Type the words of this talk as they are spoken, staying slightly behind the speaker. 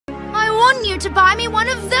you to buy me one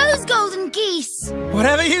of those golden geese.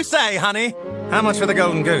 Whatever you say, honey. How much for the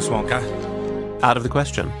golden goose, Wonka? Out of the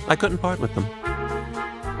question. I couldn't part with them.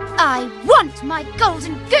 I want my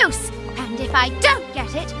golden goose, and if I don't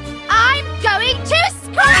get it, I'm going to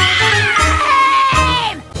scream!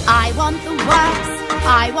 I want the works,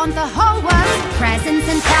 I want the whole works, presents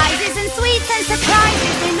and prizes and sweets and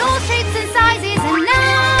surprises in all shapes and sizes, and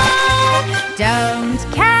now, don't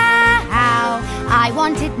care how, I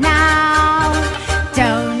want it now.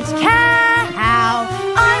 Don't care how,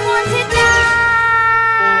 I want it now.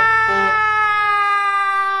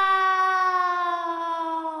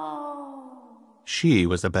 She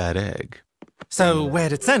was a bad egg. So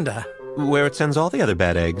where'd it send her? Where it sends all the other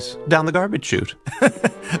bad eggs. Down the garbage chute.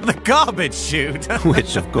 The garbage chute?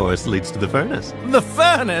 Which, of course, leads to the furnace. The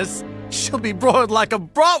furnace? She'll be broiled like a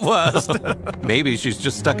bratwurst. Maybe she's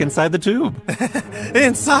just stuck inside the tube.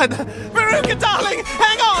 Inside the... Veronica, darling!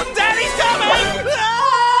 Hang on!